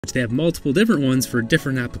They have multiple different ones for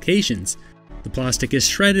different applications. The plastic is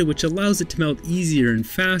shredded, which allows it to melt easier and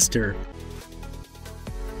faster.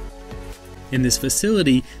 In this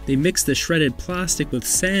facility, they mix the shredded plastic with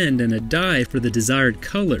sand and a dye for the desired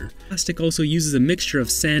color. Plastic also uses a mixture of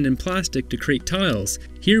sand and plastic to create tiles.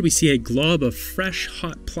 Here we see a glob of fresh,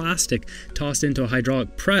 hot plastic tossed into a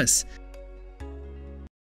hydraulic press.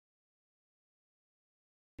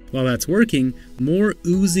 While that's working, more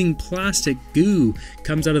oozing plastic goo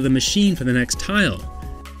comes out of the machine for the next tile.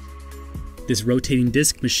 This rotating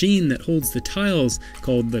disc machine that holds the tiles,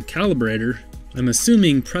 called the calibrator, I'm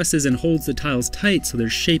assuming presses and holds the tiles tight so their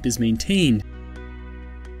shape is maintained.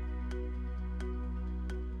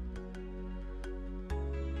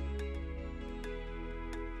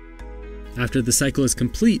 After the cycle is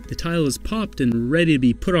complete, the tile is popped and ready to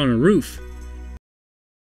be put on a roof.